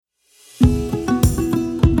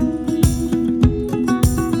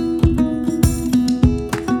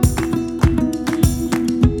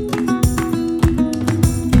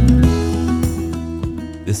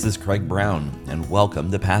is Craig Brown, and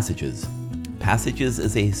welcome to Passages. Passages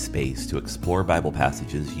is a space to explore Bible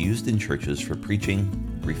passages used in churches for preaching,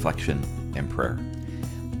 reflection, and prayer.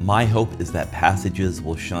 My hope is that Passages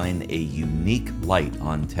will shine a unique light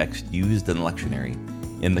on text used in lectionary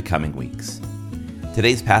in the coming weeks.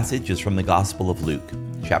 Today's passage is from the Gospel of Luke,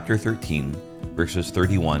 chapter 13, verses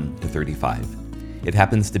 31 to 35. It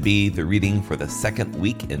happens to be the reading for the second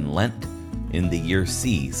week in Lent in the Year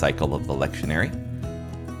C cycle of the lectionary.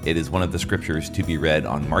 It is one of the scriptures to be read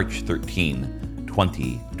on March 13,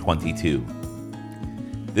 2022.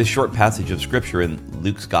 This short passage of scripture in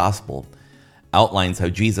Luke's Gospel outlines how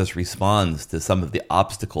Jesus responds to some of the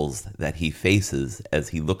obstacles that he faces as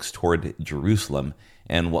he looks toward Jerusalem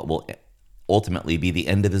and what will ultimately be the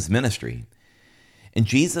end of his ministry. And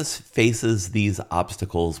Jesus faces these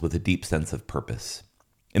obstacles with a deep sense of purpose.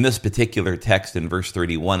 In this particular text in verse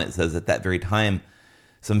 31, it says, "At that very time,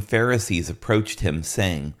 some Pharisees approached him,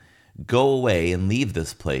 saying, 'Go away and leave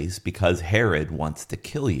this place, because Herod wants to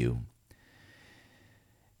kill you.'"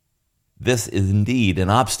 This is indeed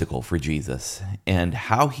an obstacle for Jesus, and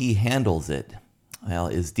how he handles it,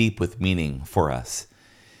 is deep with meaning for us.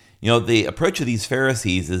 The approach of these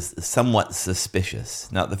Pharisees is somewhat suspicious.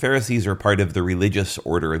 Now, the Pharisees are part of the religious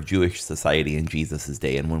order of Jewish society in Jesus'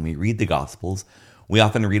 day, and when we read the Gospels, we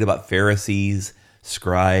often read about Pharisees,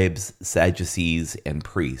 scribes, Sadducees, and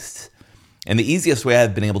priests. And the easiest way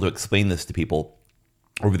I've been able to explain this to people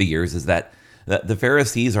over the years is that the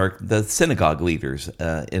Pharisees are the synagogue leaders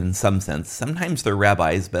in some sense. Sometimes they're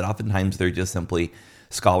rabbis, but oftentimes they're just simply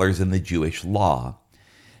scholars in the Jewish law.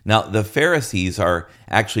 Now, the Pharisees are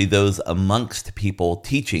actually those amongst people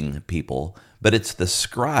teaching people, but it's the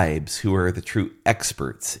scribes who are the true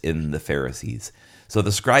experts in the Pharisees. So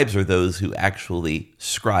the scribes are those who actually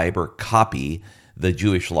scribe or copy the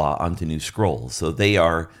Jewish law onto new scrolls. So they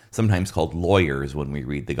are sometimes called lawyers when we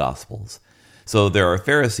read the Gospels. So there are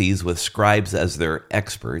Pharisees with scribes as their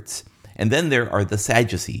experts, and then there are the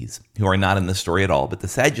Sadducees, who are not in the story at all, but the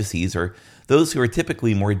Sadducees are those who are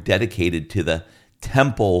typically more dedicated to the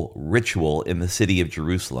temple ritual in the city of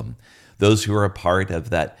Jerusalem, those who are a part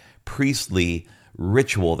of that priestly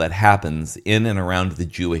ritual that happens in and around the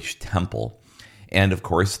Jewish temple. And of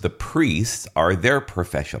course, the priests are their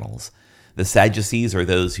professionals. The Sadducees are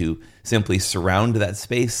those who simply surround that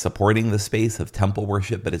space, supporting the space of temple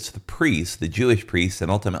worship, but it's the priests, the Jewish priests, and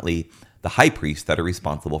ultimately the high priest that are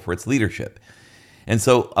responsible for its leadership. And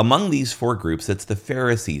so among these four groups, it's the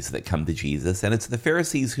Pharisees that come to Jesus, and it's the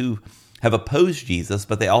Pharisees who have opposed Jesus,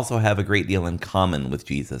 but they also have a great deal in common with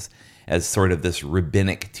Jesus as sort of this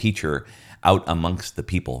rabbinic teacher out amongst the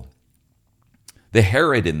people. The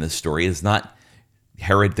Herod in this story is not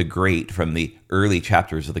Herod the Great from the early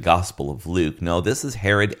chapters of the Gospel of Luke. No, this is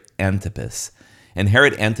Herod Antipas. And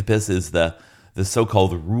Herod Antipas is the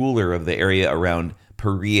so-called ruler of the area around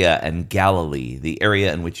Perea and Galilee, the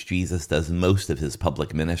area in which Jesus does most of his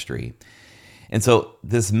public ministry. And so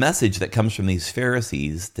this message that comes from these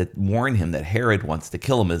Pharisees to warn him that Herod wants to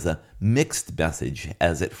kill him is a mixed message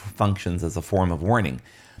as it functions as a form of warning.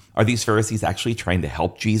 Are these Pharisees actually trying to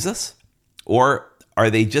help Jesus? Or are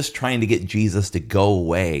they just trying to get Jesus to go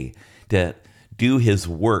away, to do his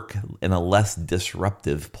work in a less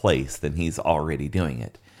disruptive place than he's already doing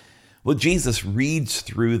it? Well, Jesus reads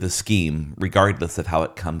through the scheme regardless of how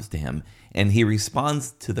it comes to him, and he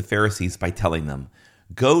responds to the Pharisees by telling them,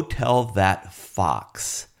 "Go tell that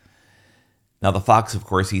fox." Now, the fox, of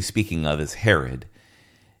course, he's speaking of is Herod.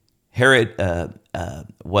 Herod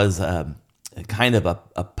was kind of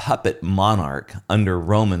a puppet monarch under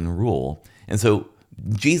Roman rule, and so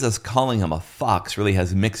Jesus calling him a fox really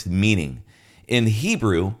has mixed meaning. In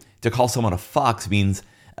Hebrew, to call someone a fox means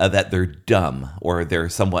that they're dumb or they're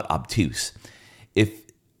somewhat obtuse. If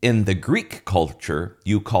in the Greek culture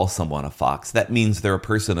you call someone a fox, that means they're a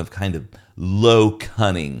person of kind of low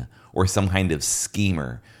cunning or some kind of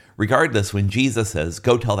schemer. Regardless, when Jesus says,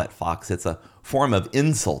 "Go tell that fox," it's a form of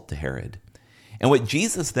insult to Herod. And what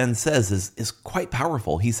Jesus then says is quite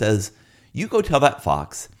powerful. He says, "You go tell that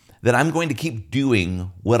fox that I'm going to keep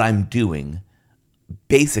doing what I'm doing,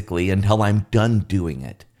 basically until I'm done doing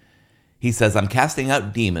it." He says, "I'm casting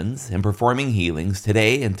out demons and performing healings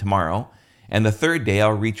today and tomorrow, and the third day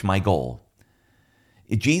I'll reach my goal."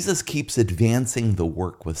 Jesus keeps advancing the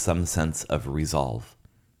work with some sense of resolve.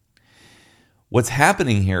 What's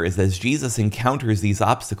happening here is as Jesus encounters these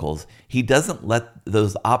obstacles, he doesn't let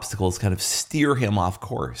those obstacles kind of steer him off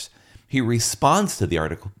course. He responds to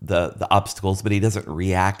the obstacles, but he doesn't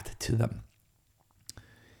react to them.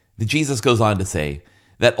 Jesus goes on to say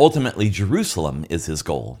that ultimately Jerusalem is his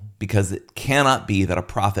goal, because it cannot be that a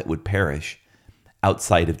prophet would perish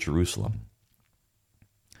outside of Jerusalem.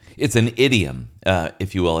 It's an idiom,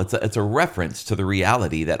 if you will. It's a reference to the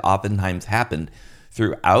reality that oftentimes happened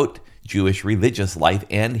throughout Jewish religious life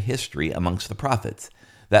and history amongst the prophets,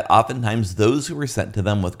 that oftentimes those who were sent to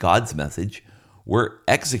them with God's message were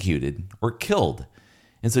executed or killed.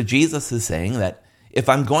 And so Jesus is saying that if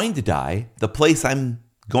I'm going to die, the place I'm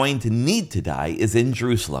going to need to die is in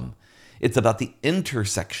Jerusalem. It's about the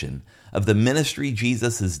intersection of the ministry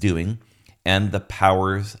Jesus is doing and the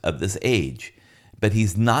powers of this age. But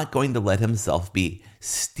he's not going to let himself be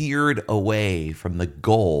steered away from the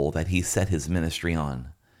goal that he set his ministry on.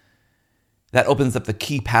 That opens up the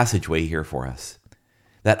key passageway here for us,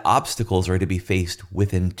 that obstacles are to be faced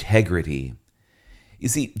with integrity. You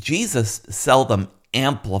see, Jesus seldom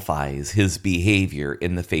amplifies his behavior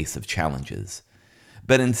in the face of challenges,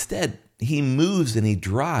 but instead he moves and he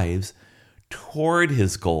drives toward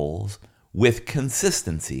his goals with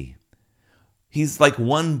consistency. He's like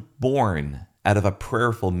one born out of a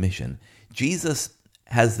prayerful mission. Jesus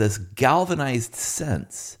has this galvanized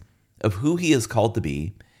sense of who he is called to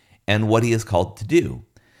be and what he is called to do.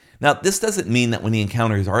 Now, this doesn't mean that when he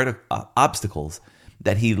encounters obstacles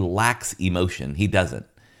that he lacks emotion. He doesn't.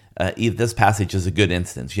 This passage is a good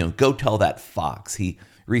instance. Go tell that fox. He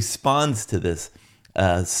responds to this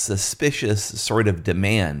suspicious sort of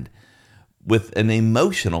demand with an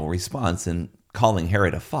emotional response in calling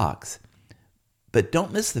Herod a fox. But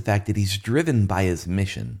don't miss the fact that he's driven by his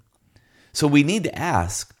mission. So we need to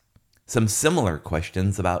ask some similar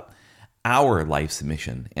questions about our life's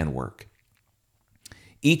mission and work.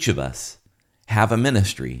 Each of us have a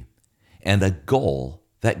ministry and a goal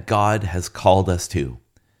that God has called us to.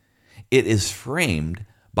 It is framed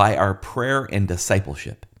by our prayer and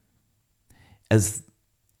discipleship. As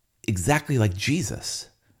exactly like Jesus,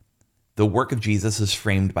 the work of Jesus is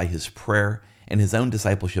framed by his prayer and his own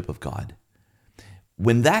discipleship of God.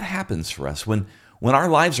 When that happens for us, when our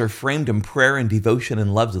lives are framed in prayer and devotion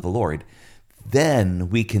and love to the Lord, then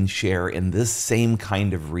we can share in this same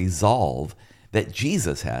kind of resolve that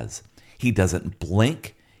Jesus has. He doesn't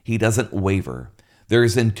blink. He doesn't waver. There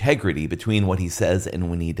is integrity between what he says and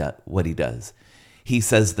what he does. He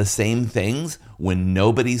says the same things when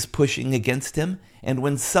nobody's pushing against him and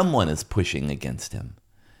when someone is pushing against him.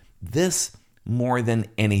 This, more than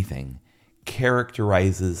anything,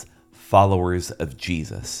 characterizes followers of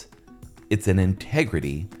Jesus. It's an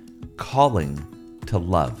integrity calling to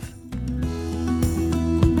love.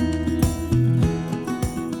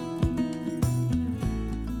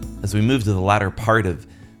 As we move to the latter part of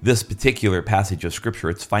this particular passage of Scripture,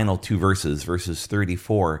 its final two verses, verses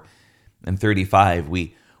 34 and 35,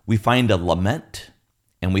 we find a lament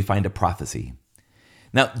and we find a prophecy.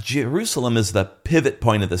 Now, Jerusalem is the pivot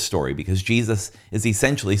point of the story because Jesus is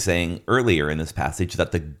essentially saying earlier in this passage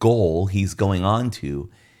that the goal he's going on to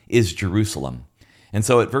is Jerusalem. And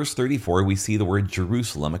so at verse 34, we see the word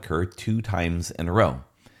Jerusalem occur 2 times in a row.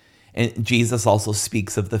 And Jesus also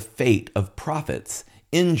speaks of the fate of prophets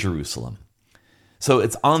in Jerusalem. So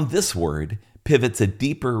it's on this word pivots a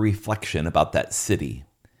deeper reflection about that city.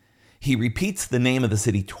 He repeats the name of the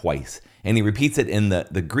city twice, and he repeats it in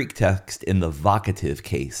the Greek text in the vocative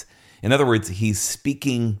case. In other words, he's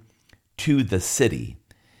speaking to the city.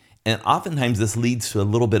 And oftentimes this leads to a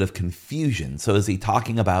little bit of confusion. So is he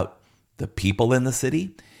talking about the people in the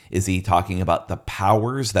city? Is he talking about the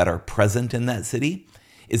powers that are present in that city?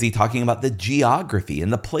 Is he talking about the geography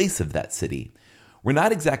and the place of that city? We're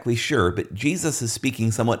not exactly sure, but Jesus is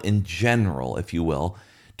speaking somewhat in general, if you will,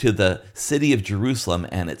 to the city of Jerusalem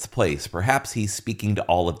and its place. Perhaps he's speaking to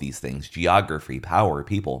all of these things: geography, power,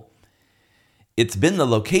 people. It's been the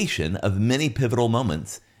location of many pivotal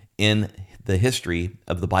moments in the history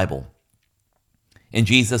of the Bible. And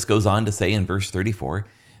Jesus goes on to say in verse 34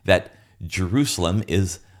 that Jerusalem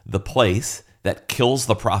is the place that kills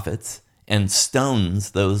the prophets and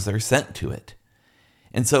stones those that are sent to it.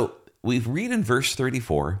 And so we read in verse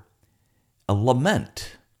 34 a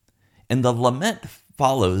lament. And the lament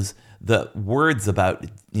follows the words about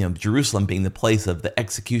Jerusalem being the place of the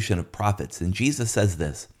execution of prophets. And Jesus says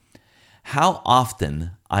this: "How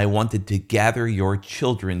often I wanted to gather your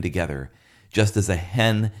children together, just as a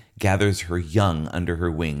hen gathers her young under her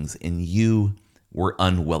wings, and you were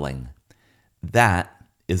unwilling." That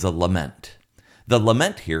is a lament. The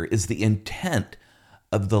lament here is the intent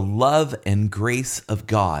of the love and grace of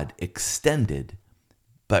God extended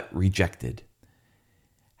but rejected.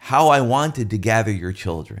 How I wanted to gather your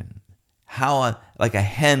children. Like a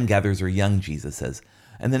hen gathers her young, Jesus says.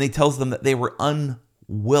 And then he tells them that they were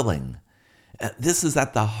unwilling. This is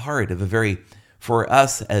at the heart of for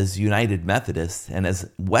us as United Methodists and as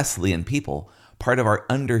Wesleyan people, part of our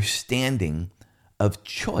understanding of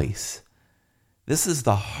choice. This is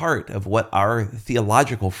the heart of what our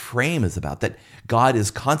theological frame is about, that God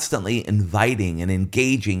is constantly inviting and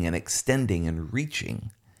engaging and extending and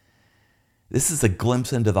reaching. This is a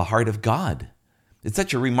glimpse into the heart of God. It's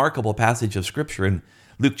such a remarkable passage of Scripture in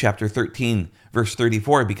Luke chapter 13, verse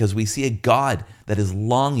 34, because we see a God that is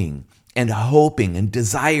longing and hoping and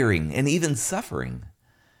desiring and even suffering.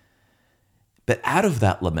 But out of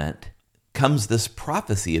that lament comes this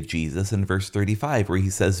prophecy of Jesus in verse 35, where he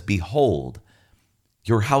says, "Behold,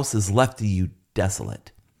 your house is left to you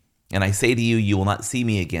desolate. And I say to you, you will not see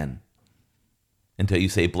me again until you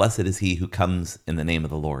say, blessed is he who comes in the name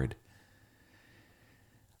of the Lord."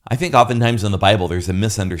 I think oftentimes in the Bible, there's a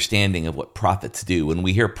misunderstanding of what prophets do. When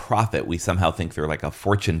we hear prophet, we somehow think they're like a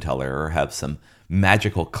fortune teller or have some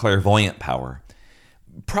magical clairvoyant power.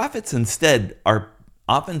 Prophets instead are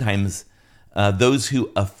oftentimes those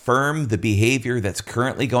who affirm the behavior that's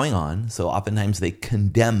currently going on. So oftentimes they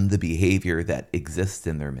condemn the behavior that exists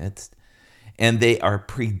in their midst, and they are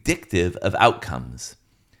predictive of outcomes.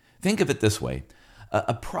 Think of it this way.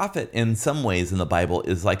 A prophet in some ways in the Bible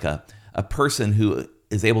is like a person who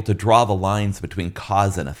is able to draw the lines between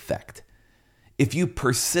cause and effect. If you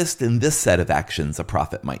persist in this set of actions, a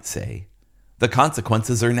prophet might say, the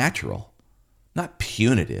consequences are natural, not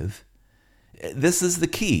punitive. This is the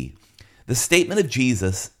key. The statement of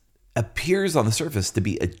Jesus appears on the surface to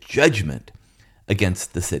be a judgment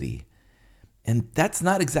against the city. And that's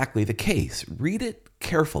not exactly the case. Read it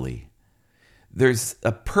carefully. There's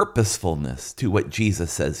a purposefulness to what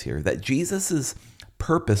Jesus says here, that Jesus'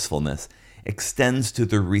 purposefulness extends to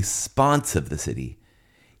the response of the city.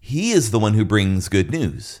 He is the one who brings good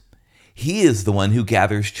news. He is the one who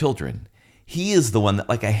gathers children. He is the one that,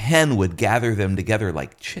 like a hen, would gather them together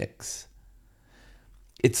like chicks.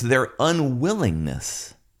 It's their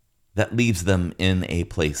unwillingness that leaves them in a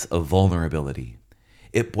place of vulnerability.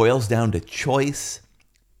 It boils down to choice,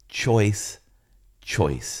 choice,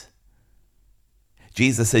 choice.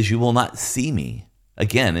 Jesus says, you will not see me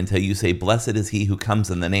again until you say, blessed is he who comes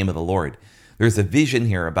in the name of the Lord. There's a vision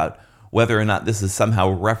here about whether or not this is somehow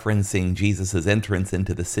referencing Jesus' entrance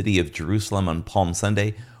into the city of Jerusalem on Palm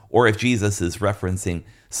Sunday, or if Jesus is referencing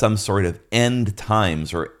some sort of end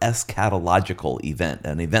times or eschatological event,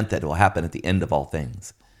 an event that will happen at the end of all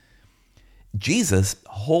things. Jesus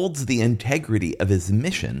holds the integrity of his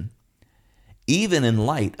mission even in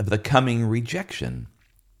light of the coming rejection,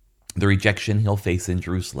 the rejection he'll face in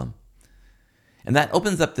Jerusalem. And that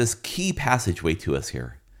opens up this key passageway to us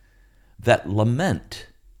here, that lament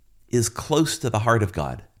is close to the heart of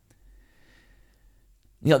God.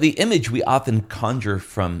 You know, the image we often conjure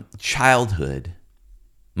from childhood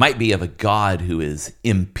might be of a God who is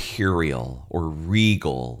imperial or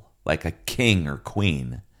regal, like a king or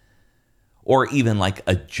queen, or even like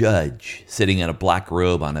a judge sitting in a black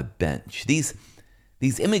robe on a bench. These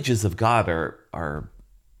images of God are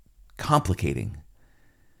complicating,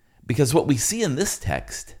 because what we see in this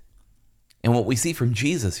text and what we see from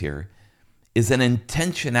Jesus here is an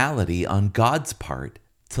intentionality on God's part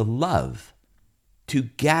to love, to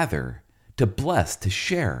gather, to bless, to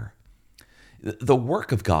share. The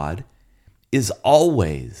work of God is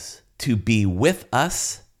always to be with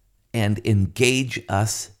us and engage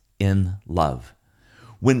us in love.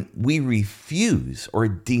 When we refuse or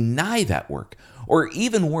deny that work, or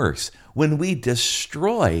even worse, when we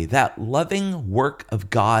destroy that loving work of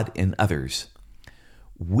God in others,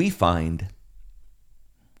 we find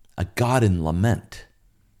a God in lament.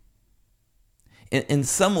 In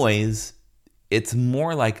some ways, it's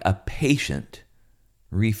more like a patient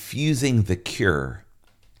refusing the cure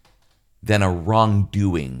than a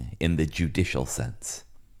wrongdoing in the judicial sense.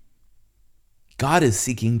 God is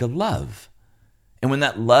seeking to love. And when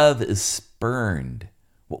that love is spurned,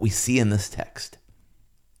 what we see in this text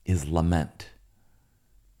is lament.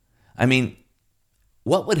 I mean,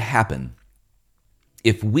 what would happen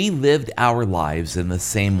if we lived our lives in the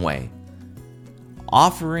same way,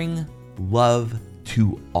 offering love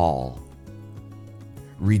to all,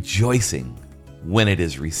 rejoicing when it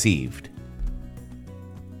is received,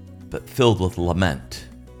 but filled with lament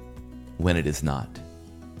when it is not?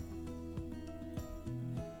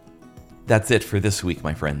 That's it for this week,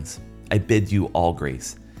 my friends. I bid you all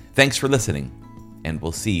grace. Thanks for listening, and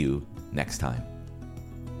we'll see you next time.